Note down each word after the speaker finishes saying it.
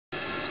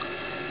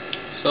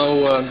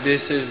So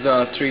this is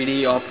the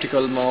 3D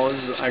optical mouse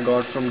I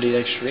got from Deal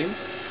Extreme.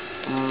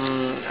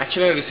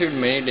 Actually, I received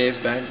many days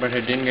back, but I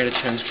didn't get a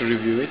chance to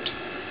review it.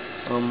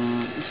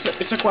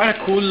 It's a quite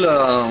a cool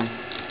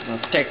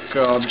tech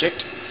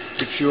object.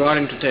 If you are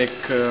into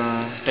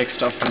tech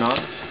stuff and all,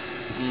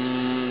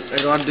 I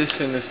got this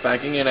in this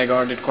packing, and I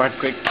got it quite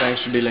quick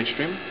thanks to Deal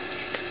Extreme.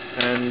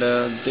 And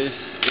this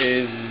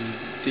is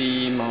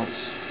the mouse.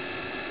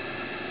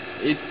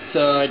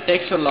 It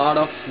takes a lot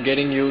of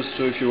getting used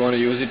to if you want to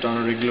use it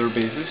on a regular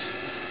basis.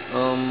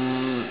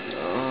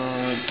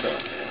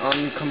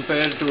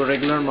 Compared to a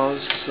regular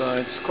mouse,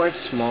 it's quite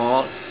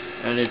small,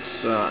 and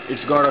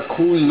it's got a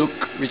cool look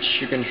which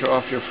you can show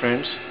off your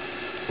friends.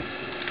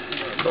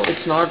 Though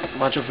it's not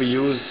much of a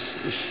use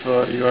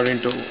if you are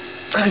into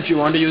if you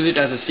want to use it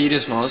as a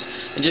serious mouse,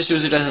 and just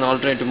use it as an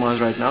alternative mouse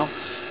right now.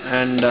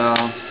 And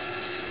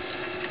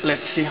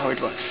let's see how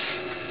it works.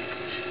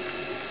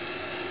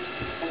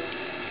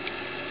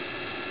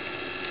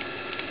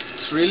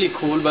 It's really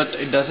cool, but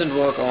it doesn't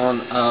work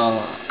on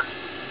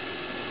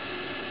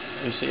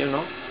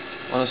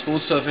on a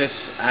smooth surface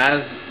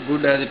as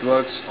good as it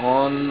works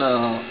on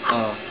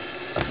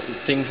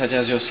things such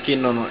as your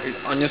skin.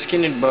 On your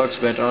skin it works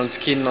better, on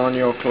skin, on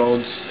your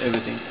clothes,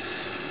 everything.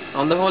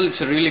 On the whole, it's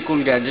a really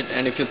cool gadget,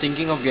 and if you're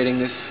thinking of getting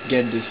this,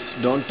 get this.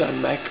 Don't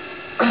turn back.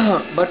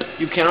 But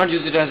you cannot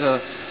use it as a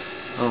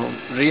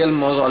real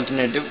mouse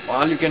alternative.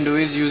 All you can do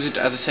is use it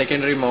as a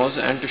secondary mouse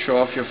and to show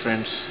off your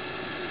friends.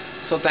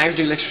 So thanks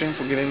Deal Extreme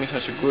for giving me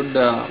such a good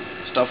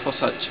stuff for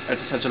at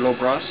such a low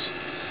price.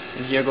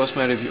 And here goes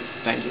my review.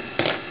 Thank you.